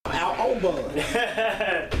on bun.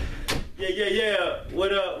 Yeah.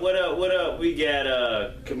 What up? We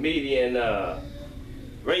got comedian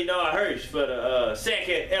Raynard Hirsch for the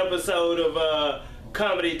second episode of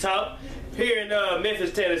Comedy Talk here in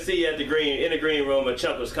Memphis, Tennessee, at the green room of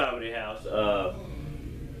Chuckles Comedy House.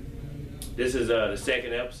 This is the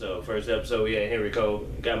second episode. First episode we had Henry Cole.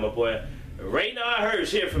 Got my boy Raynard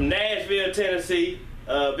Hirsch here from Nashville, Tennessee.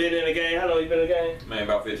 Been in the game. How long you been in the game? Man,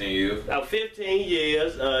 about 15 years. About 15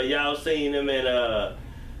 years. Y'all seen him in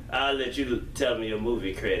I'll let you tell me your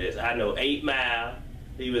movie credits. I know 8 Mile.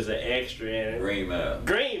 He was an extra in it. Green Mile.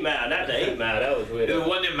 Green Mile, not the 8 Mile. That was with It was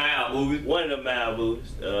one of them Mile movies. one of the Mile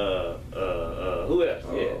movies. Who else?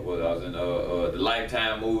 Well, I was in the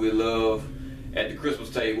Lifetime movie Love, At the Christmas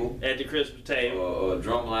Table, At the Christmas Table.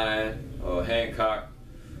 Drumline, Hancock.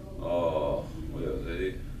 What else?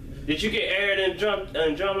 Did you get aired in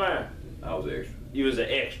Drumline? I was extra. You was an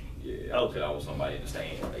extra. Yeah. Okay. I was somebody in the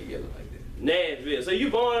stand, like yelling like that. Nashville. So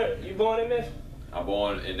you born in Memphis? I'm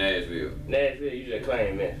born in Nashville. Nashville. You just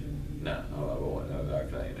claim Memphis. Nah, I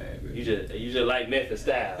claim Nashville. You just like Memphis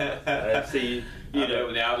style. I see you know.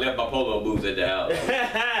 I left my polo boots at the house.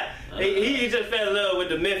 he just fell in love with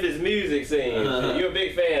the Memphis music scene. You're a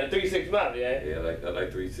big fan of 3 6 Mafia, Yeah, I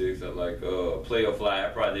like 3 6. I like Player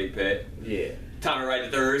Fly, Project Pat. Yeah. Tommy Wright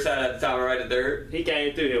the Third. Shout out to Tommy Wright the Third. He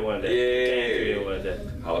came through here one day. Yeah. He came through here one day.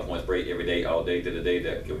 Hollow Points break every day, all day to the day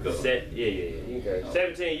that kill cousin. Yeah. Okay.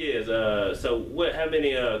 17 years. So how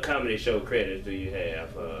many comedy show credits do you have?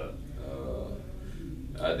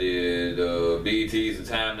 I did BET's The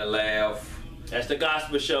Time to Laugh. That's the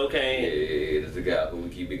gospel show came. Yeah, that's the guy who we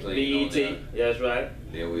keep it clean. BET. That's right.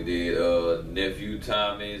 Then we did Nephew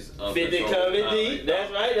Tommy's 50 Comedy. That's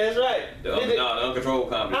right. The Uncontrolled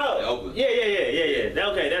Comedy. Oh, yeah.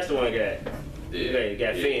 Okay, that's the one guy. Yeah, you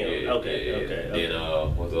got filmed. Okay. Then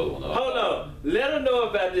what's the other one? Hold on. Let them know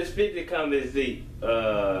about this 50 Comedy Z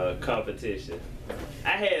competition.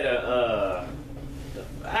 I had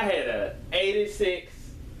a 86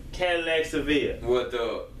 Cadillac Seville. What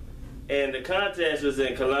the? And the contest was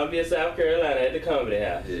in Columbia, South Carolina at the Comedy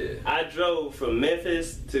House. Yeah. I drove from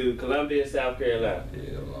Memphis to Columbia, South Carolina.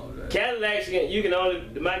 Yeah, long drive. Cadillacs,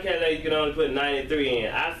 my Cadillac you can only put 93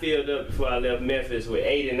 in. I filled up before I left Memphis with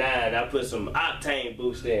 89. I put some octane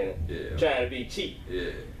boost in it, trying to be cheap.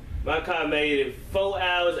 Yeah. My car made it 4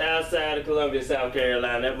 hours outside of Columbia, South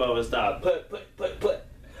Carolina. That mother stopped. Put.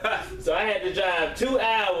 So I had to drive 2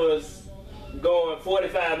 hours going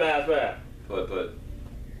 45 miles per hour. Put.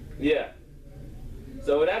 Yeah.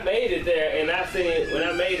 So when I made it there and I seen you, when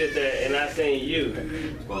I made it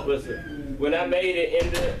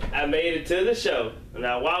to the show and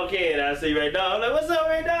I walk in, I see Ray Dog. I'm like, what's up,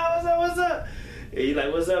 Ray Dog? What's up? And he's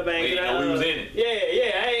like, what's up, man? We was in it.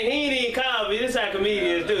 Yeah. He ain't even called me. This is how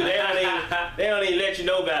comedians do. They don't even let you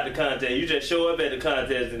know about the contest. You just show up at the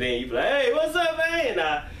contest and then you be like, hey, what's up, man?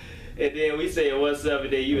 And then we say what's up,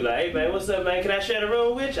 and then you like, hey man, what's up, man? Can I share the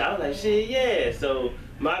room with you? I was like, shit, yeah. So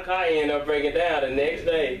my car ended up breaking down the next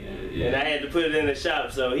day, and I had to put it in the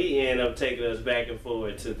shop. So he ended up taking us back and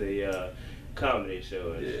forth to the comedy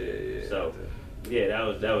show and shit. So yeah, that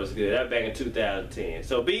was good. That was back in 2010.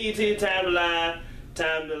 So BET, Time to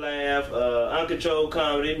Laugh, Uncontrolled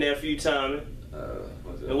Comedy, Nephew Tommy.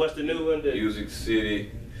 And what's the new one? Music City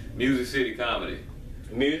Comedy.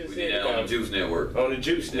 Music We City did that on the Juice Network. On the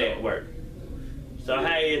Juice Network. So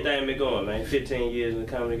how everything been going, man? 15 years in the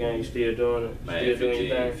comedy game, you still doing it? Man, Still doing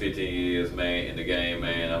your thing? 15 years, man, in the game,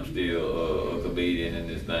 man. I'm still a comedian in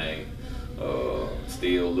this thing.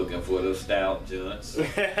 Still looking for the stout joints.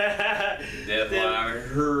 That's why I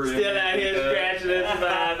heard. Still out here scratching and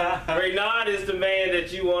surviving. Raynard is the man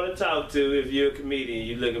that you want to talk to if you're a comedian.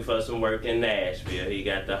 You're looking for some work in Nashville. He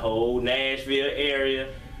got the whole Nashville area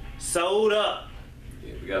sold up.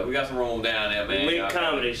 Yeah, we got some room down there, man. Big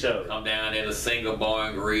comedy show. Come down there to Singer Bar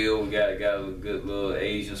and Grill. We got a good little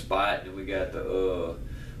Asian spot. And we got the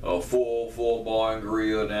 404 Bar and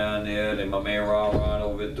Grill down there. Then my man Ron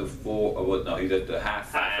over at the he's at the High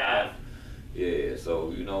Five. Yeah, so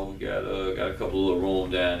we got a couple of little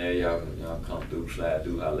room down there. Y'all come through, slide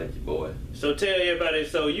through. I'll let you boy. So tell everybody.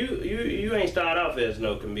 So you ain't start off as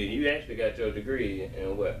no comedian. You actually got your degree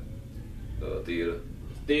in what? Theater.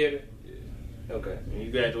 Theater. Okay, and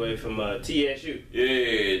you graduated from TSU.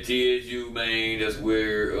 Yeah, TSU, man. That's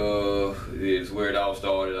where it all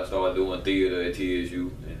started. I started doing theater at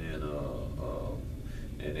TSU,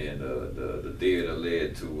 and then the theater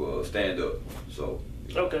led to stand up. So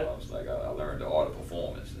okay, I was like, I learned the art of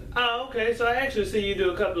performance. Oh, okay. So I actually see you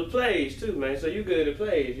do a couple of plays too, man. So you good at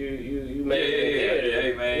plays. You made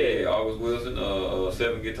it, man. Yeah. August Wilson,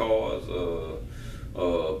 7 guitars,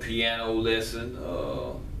 piano lesson.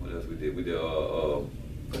 What else we did? we did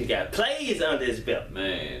He got plays under his belt.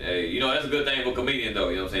 man, hey, you know that's a good thing for comedian though.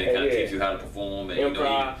 You know what I'm saying? It kind of teach you how to perform, and you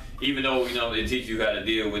know, even though you know it teach you how to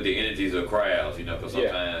deal with the energies of crowds. You know, because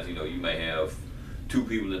sometimes you know you may have 2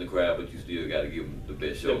 people in the crowd, but you still got to give them the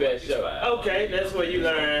best show. The best show. Okay, that's where you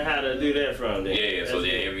learn how to do that from. Then. Yeah, so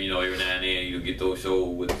then every now and then you get those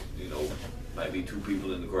shows with might be 2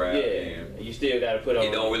 people in the crowd. Yeah, and you still got to put on.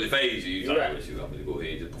 It don't really phase you. You right. I'm gonna go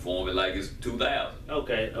ahead and just perform it like it's 2000.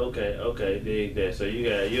 Okay, dig that. So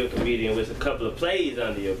you're a comedian with a couple of plays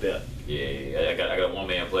under your belt. Yeah, I got one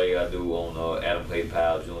man play I do on Adam Clay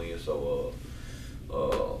Powell Jr. So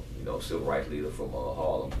you know, civil rights leader from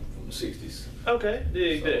Harlem from the '60s. Okay,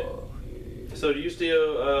 dig that. Yeah. So do you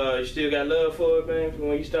still got love for it, man, from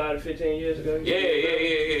when you started 15 years ago?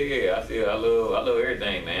 Yeah. I love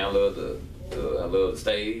everything, man. I love the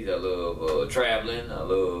stage. I love traveling. I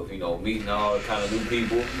love meeting all kind of new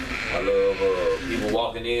people. I love people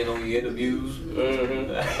walking in on your interviews.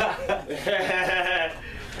 Mm-hmm.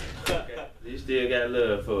 Okay. You still got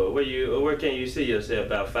love for it. Where can you see yourself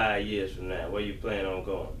about 5 years from now? Where you plan on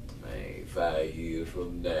going? Man, 5 years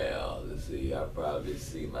from now, let's see, I probably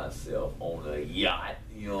see myself on a yacht.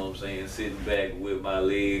 You know what I'm saying? Sitting back with my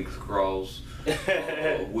legs crossed,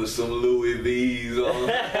 with some Louis V's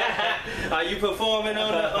on. Are you performing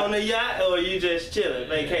on the yacht, or are you just chilling,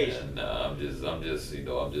 vacation? Nah, I'm just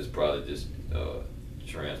probably just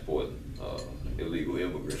transporting illegal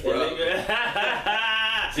immigrants.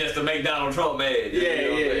 Just to make Donald Trump mad.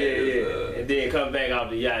 Yeah. And then come back off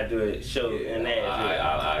the yacht, do a show in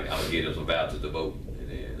I'm gonna get them some vouchers to vote, and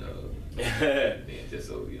then just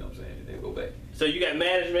so you know what I'm saying, they go back. So you got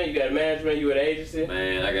management, you with an agency?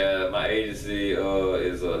 Man, I got my agency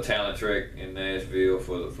is Talent Trek in Nashville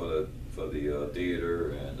for the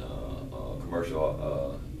theater and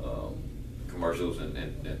commercials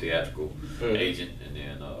and theatrical agent, and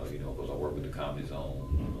then because I work with the Comedy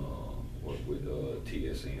Zone, work with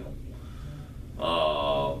TSM.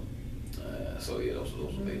 So yeah, those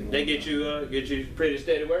are big. They get you pretty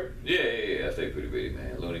steady work? Yeah, I stay pretty busy,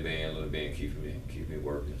 man. Looney Band keep me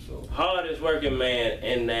working. So hardest working man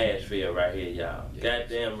in Nashville right here, y'all. Yeah.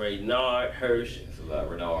 Goddamn Renard Hirsch. It's a lot.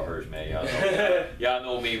 Renard Hirsch, man. Y'all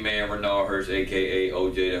know me, man. Renard Hirsch, aka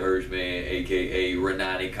OJ the Hirsch man, aka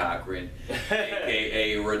Renati Cochran,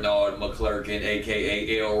 aka Renard McClurkin,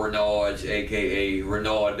 aka L Renard, aka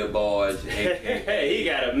Renard DeBarge, aka he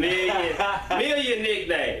got a million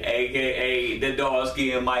nicknames, aka the dark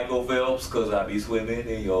skinned Michael Phelps, cause I be swimming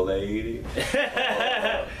in your lady.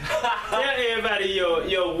 Tell everybody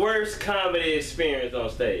your worst comedy experience on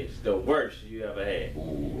stage. The worst you ever had.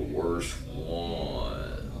 Ooh, the worst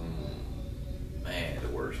one. Man, the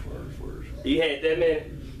worst. You had that many?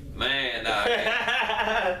 Man, nah,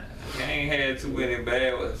 I ain't had too many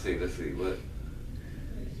bad ones. Let's see, what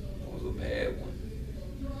was a bad one?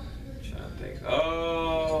 I'm trying to think.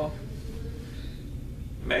 Oh,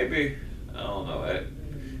 maybe, I don't know.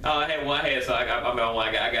 I had one.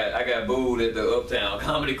 I got booed at the Uptown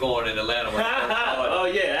Comedy Corner in Atlanta. Oh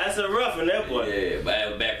yeah, that's a rough one, that boy. Yeah,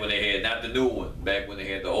 back when they had, not the new one, back when they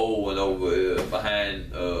had the old one over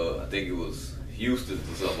behind. I think it was Houston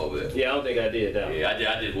or something over there. Yeah, I don't think I did that. Yeah,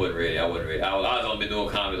 I just wasn't ready. I was only been doing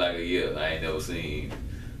comedy like a year. I ain't never seen.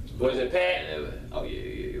 Was it Pat? Oh yeah,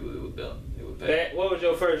 it was done. It was Pat. What was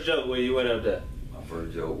your first joke when you went up there? My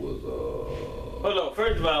first joke was Hold on.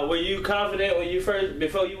 First of all, were you confident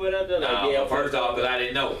before you went up there? Like, first off, because I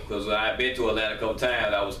didn't know, because I've been to Atlanta a couple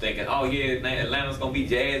times. I was thinking, oh yeah, Atlanta's gonna be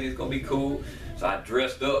jazzy, it's gonna be cool. So I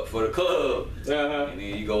dressed up for the club, and then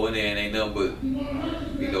you go in there and ain't nothing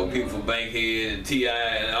but people from Bankhead and Ti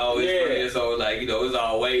and all this friends. So it's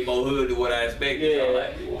all way more hood than what I expected.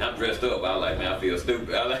 Yeah. So I'm dressed up. I was like, man, I feel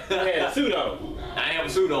stupid. I had a suit on. I didn't have a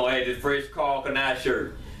suit on. I had this fresh Carl Kanai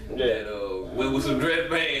shirt. Yeah. And went with some dress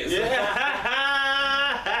pants. Yeah.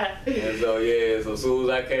 And so so as soon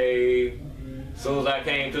as I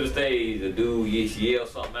came to the stage, the dude yelled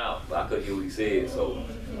something out, but I couldn't hear what he said. So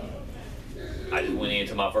I just went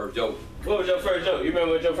into my first joke. What was your first joke? You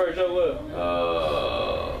remember what your first joke was?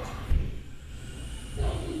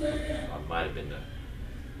 I might have been the.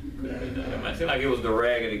 Could have been the. It seemed like it was the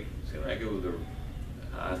raggedy.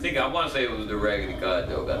 I want to say it was the raggedy God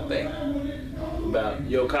joke. I think. About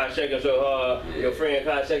your car shaking so hard, your friend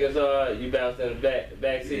car shaking so hard, you bounced in the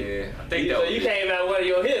back seat. Yeah, I think so you came out one of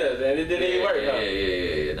your hitters and it didn't even work.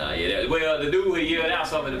 Yeah. Well, the dude he yelled out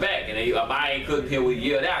something in the back, and I couldn't hear what he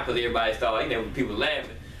yelled out because everybody started, people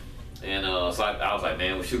laughing. And so I was like,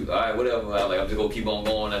 man, well, shoot, all right, whatever. I was like, I'm just gonna keep on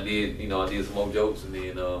going. I did some more jokes, and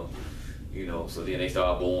then so then they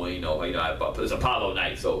started booing. It's Apollo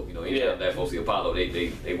night, so anytime they're supposed to see Apollo,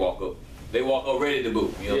 they walk up they walk up ready to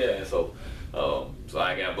boo. You know what Yeah. I'm saying? So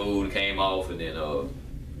I got booed, came off, and then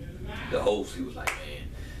the host, he was like, man,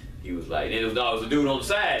 he was like, and it was a dude on the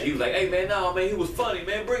side. He was like, hey man, no man, he was funny,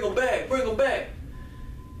 man, bring him back.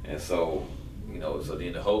 And so, you know, so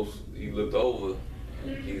then the host, he looked over.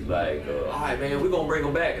 He's like, all right, man, we're gonna bring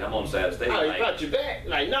him back, and I'm on the side of the stage. Oh, he like, brought you back?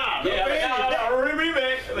 Like, nah, yeah, bring me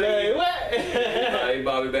back. Like, what? He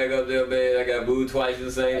brought me back up there, man. I got booed twice in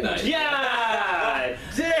the same night. God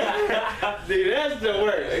damn. Dude, that's the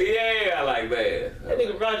worst. Yeah, I like, man. That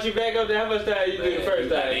nigga brought you back up there. How much time you do the first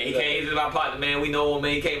time? Man, he came to my partner, man. We know him,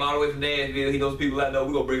 man. He came all the way from Nashville. He knows people I know.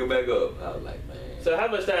 We're gonna bring him back up. I was like, man. So how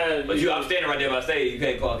much time? But I'm standing right there by stage. You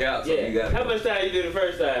can't clock out. So Yeah. you got. How much time you do the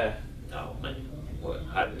first time? Oh man. What?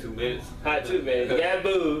 Hot in 2 minutes. Hot 2 minutes. You got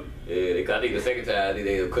booed. Yeah, I think the second time I think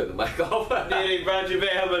they cut the mic off. Then they brought you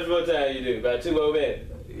back. How much more time you do? About 2 more minutes.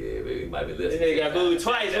 Yeah, maybe it might be less. This nigga got booed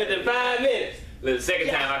twice within 5 minutes. The second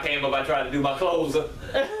time I came up, I tried to do my closer.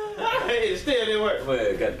 It still didn't work.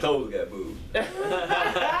 Well, got closer got booed. Yeah,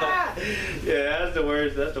 that's the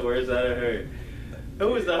worst. That's the worst I ever heard. Who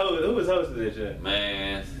was the host? Who was hosting this shit?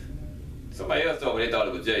 Man, somebody else told me they thought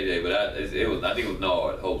it was JJ, but I think it was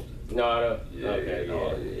Nard hosting. No. Yeah, Okay,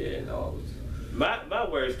 Nard, yeah. Nard was. My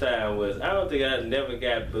worst time was, I don't think I never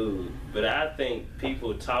got booed, but I think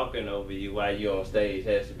people talking over you while you're on stage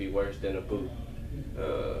has to be worse than a boo.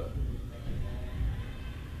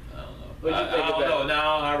 I don't know. No,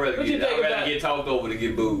 I'd rather get talked over to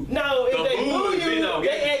get booed. No, if The they boo boo is, you, you know,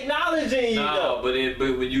 they acknowledging you No, though.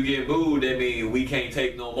 but when you get booed, that means we can't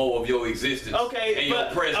take no more of your existence. Okay, and your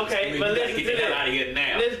presence. okay, I mean, but you gotta listen get to the hell this. out of here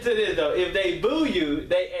now. Listen to this though. If they boo you,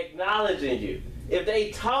 they acknowledging you. If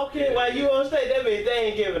they talking while you on stage, that means they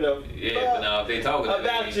ain't giving a Yeah, but now if they talking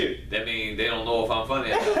about you. that means they don't know if I'm funny.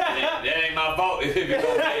 that ain't my fault if you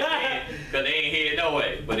go back because they ain't here no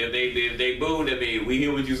way. But if they boo, that means we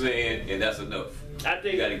hear what you saying and that's enough. I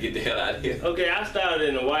think You gotta get the hell out of here. Okay, I started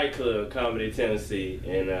in the White Club, Comedy Tennessee,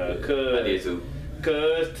 and I did too.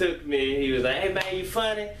 Cuz took me. He was like, "Hey man, you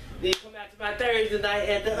funny? Then you come out to my Thursday night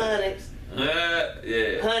at the Onyx.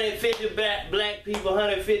 Yeah. 150 black people,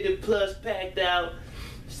 150 plus packed out,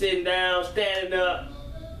 sitting down, standing up.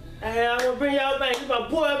 Hey, I wanna bring y'all back. This my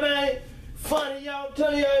boy, man. Funny, y'all. I'm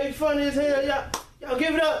telling y'all, he funny as hell. Y'all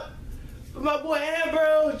give it up for my boy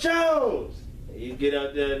Ambrose Jones." You get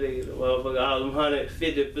out there, nigga, the motherfucker, all them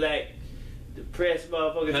 150 black, depressed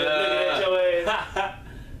motherfuckers just looking at your ass.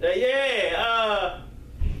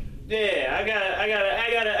 I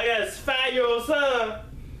got a 5-year-old son,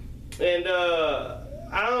 and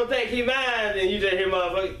I don't think he minds. And you just hear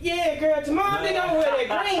motherfucker, yeah, girl, tomorrow they gonna wear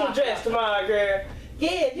that green dress tomorrow, girl.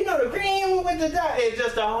 Yeah, you know the green with the dot. It's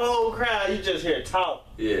just a whole crowd. You just hear talk.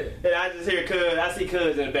 Yeah. And I just hear Cuz. I see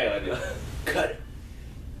Cuz in the back like this. Cut it.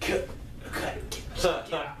 Cut it.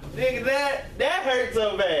 Nigga, that hurt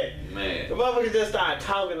so bad. Man. The motherfuckers just start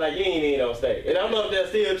talking like you ain't even on stage. And I'm up there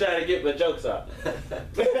still trying to get my jokes out.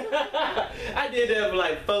 I did that for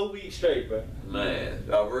like 4 weeks straight, bro. Man,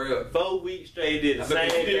 oh, for real. 4 weeks straight, did the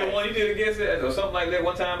same You did thing. one you did against it or something like that.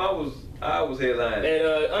 One time I was headlining. And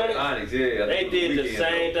Onyx, yeah. they did the Weekend,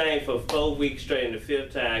 same though. thing for 4 weeks straight, and the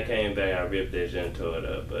 5th time I came back, I ripped that shit and tore it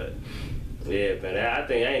up. But yeah, man, I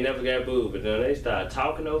think I ain't never got booed, but then they start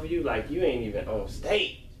talking over you like you ain't even on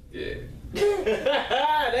stage. Yeah.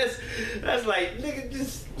 that's like, nigga,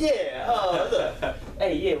 just, look.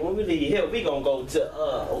 Hey, yeah, when we leave here, we gonna go to,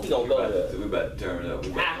 we about to turn up.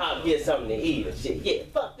 IHOP, get something to eat and shit. Yeah,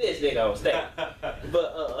 fuck this nigga on stage.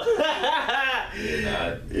 But,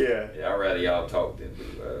 yeah, I'd rather y'all talk than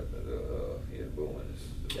booing.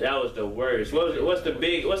 That was the worst. What's the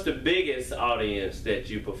biggest audience that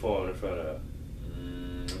you performed in front of?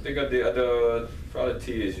 I think I did probably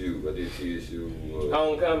TSU. I did TSU.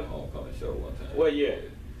 Homecoming show one time. What year?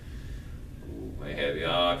 Ooh, man, heavy.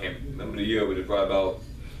 I can't remember the year, but it's probably about.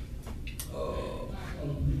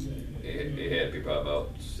 It had to be probably about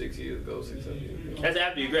 6 years ago, 6, 7 years ago. That's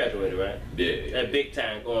after you graduated, right? Yeah. That big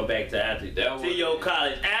time going back to your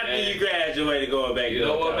college. After Man. you graduated, going back to You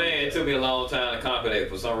know what, college. man? It took me a long time to conquer that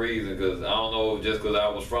for some reason, because I don't know, just because I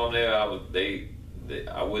was from there, I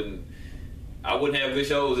wouldn't have good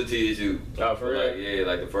shows at TSU. Oh, for real? Yeah,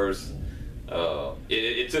 like the first.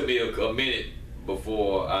 It took me a minute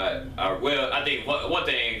before I think one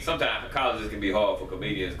thing, sometimes colleges can be hard for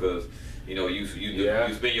comedians because you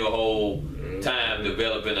spend your whole time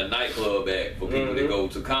developing a nightclub act for people to go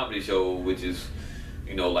to comedy show, which is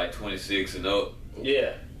like 26 and up.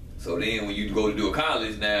 Yeah. So then when you go to do a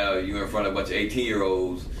college now, you're in front of a bunch of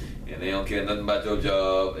 18-year-olds. And they don't care nothing about your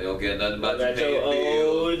job. They don't care nothing about your paying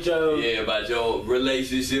bills. Job. Yeah, about your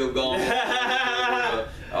relationship going on.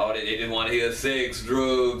 All that. they just want to hear sex,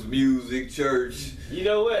 drugs, music, church. You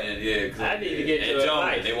know what? And yeah, I need to get your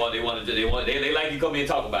advice. They like you come in and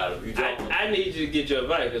talk about it. I need you to get your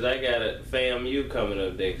advice because I got a FAMU coming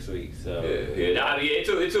up next week. So it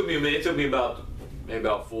took me a minute. It took me maybe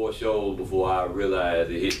about 4 shows before I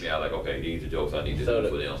realized it hit me. I was like, okay, these are jokes I need to do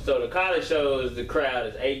for them. So the college shows, the crowd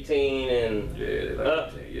is 18 and they like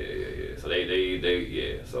up. 18. Yeah. So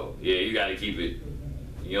they So you got to keep it.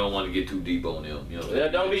 You don't want to get too deep on them. You know,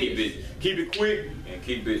 don't be keep it quick and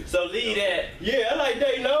keep it. So leave that. Yeah, I like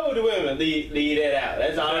dating older women. Leave that out.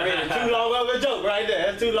 That's already too long of a joke right there.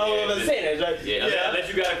 That's too long of a sentence, right? Yeah. Unless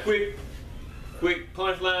you got a quick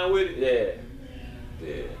punchline with it.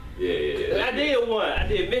 Yeah. I did one. I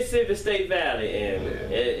did Mississippi State Valley, and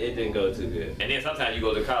it didn't go too good. And then sometimes you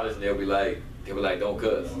go to college and they'll be like, don't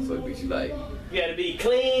cuss. So it makes you like. You gotta be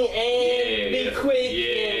clean and be quick.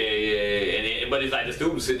 Yeah. But it's like the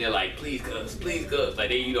students sitting there like, please cuss. Like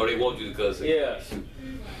they want you to cuss. Yeah.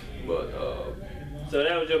 But so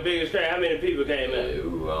that was your biggest crowd. How many people came out? I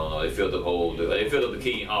don't know. They filled up the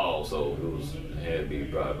King Hall, so it had to be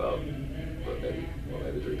probably about maybe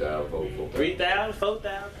 3,000, 4,000. 3,000,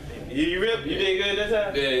 4,000. You ripped? You did good this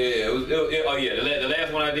time? Yeah. The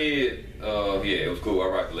last one I did. It was cool. I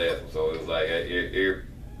rocked the last one, so it was like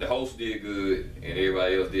the host did good and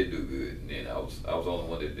everybody else did do good, and then I was the only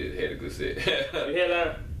one that had a good set. You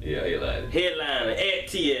headline? Yeah, Headliner at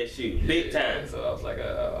TSU, big time. So I was like,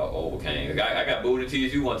 I overcame. I got booed at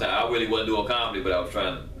TSU one time. I really wasn't doing comedy, but I was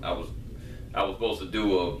trying to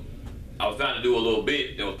do a little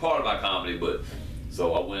bit that was part of my comedy, but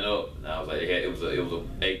so I went up and I was like, it was a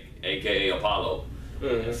AKA Apollo.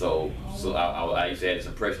 Mm-hmm. And so I used to have this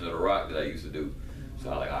impression of The Rock that I used to do. So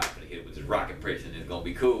I was like, I'm gonna hit it with this rock impression. It's gonna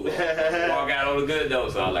be cool. Walk out on the good though.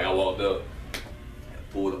 So I walked up,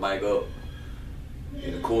 pulled the mic up,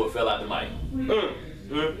 and the cord fell out the mic in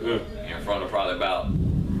front of probably about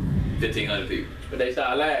 1,500 people. But they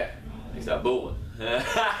started laughing. They started booing. Damn! I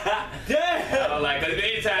was like, cause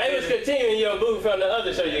anytime they was continuing your boo from the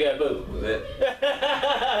other show you got booed. The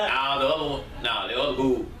other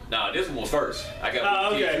boo. No, this one was first. I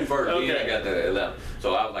got TSU first. Okay. Then I got the 11.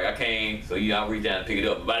 So I was like, I came. So I reached down and pick it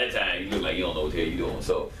up. But by that time, you look like you don't know what the hell you doing.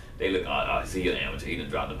 So they look, I see you're an amateur. He done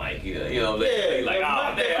dropped the mic. They like, oh, damn.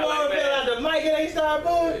 Fell out the mic and they started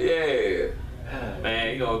booing. Yeah.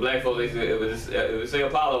 Man, black folks, it would say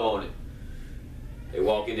Apollo on it. They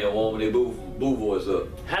walk in there warming their boo voice up.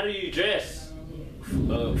 How do you dress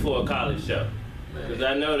for a college show? Because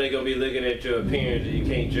I know they're going to be looking at your appearance and you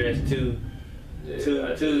can't dress too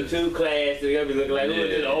classy. They're going to be looking like, who is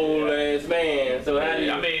this old ass man? So how do you...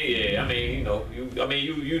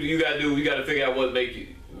 you got to figure out what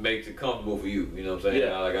makes it comfortable for you. You know what I'm saying?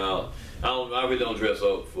 Yeah. I really don't dress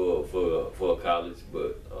up for college,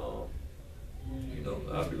 but I'll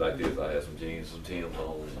be like this. I have some jeans, some Timbs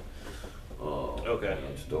on. Okay.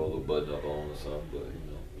 Just throw a little button up on or something, but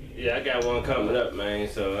Yeah, I got one coming up, man.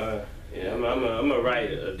 So I'm gonna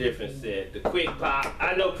write a different set. The quick pop.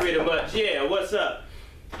 I know pretty much. Yeah. What's up?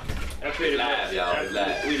 I pretty much. Y'all.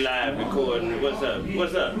 We live recording. What's up?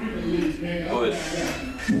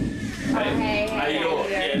 Hey, how you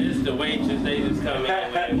doing? Yeah, this is the waitress. They just come in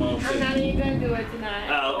when they want to. I'm not even gonna do it tonight.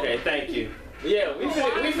 Oh, okay. Thank you. Yeah, we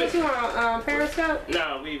put you on Periscope?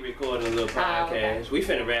 No, we recording a little podcast. Okay. We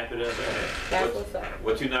finna wrap it up. That's what's up.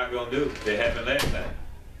 What you not gonna do? That happened last time.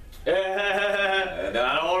 I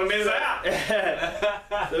don't want to miss out.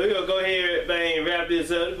 So we're gonna go ahead, man, wrap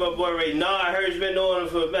this up. My boy Ray Nard Hirsch been doing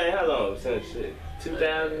it for, man, how long? Since shit,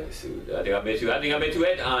 2000? I think I met you at the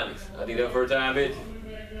Onyx. I think that was the first time I met you.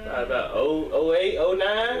 About 08, 09?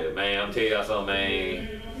 Yeah, man, I'm telling y'all something,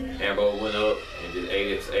 man. Amber went up and just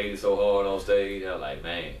ate it so hard on stage. I was like,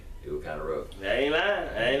 man, it was kind of rough. I ain't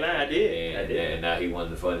lying. I did. And now he one of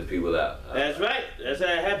the funniest people out. That's right. That's how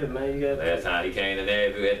it happened, man. You got last time he came in there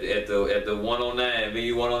at the 109,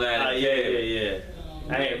 VU 109. Oh yeah.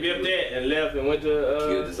 I had ripped that and left and went to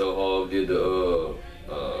killed it so hard. Did the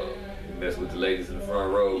mess with the ladies in the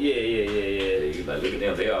front row. Yeah. You like, look at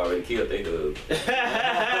them. They already killed their hub.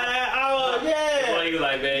 Oh yeah. Well, he was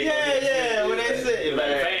like, man. Yeah. When they said, like,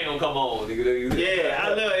 the fan gonna come on. Yeah, I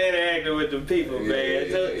love interacting with the people, man.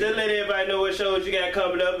 So just let everybody know what shows you got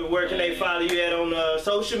coming up and where can they follow you at on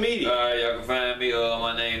social media. Y'all can find me.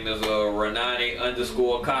 My name is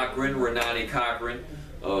Renani_Cochran. Renani Cochran.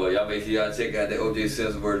 Y'all make sure y'all check out the OJ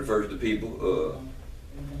Simpson Word First to People.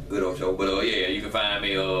 Good old show. But you can find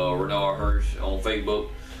me Renard Hirsch on Facebook.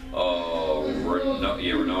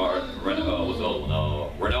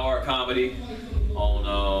 Renard Comedy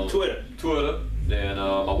on Twitter. Then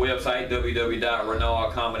my website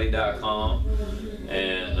www.renardcomedy.com,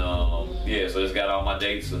 and Yeah, so it's got all my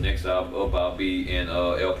dates. So next up, I'll be in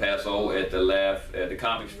El Paso at the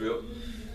comic strip.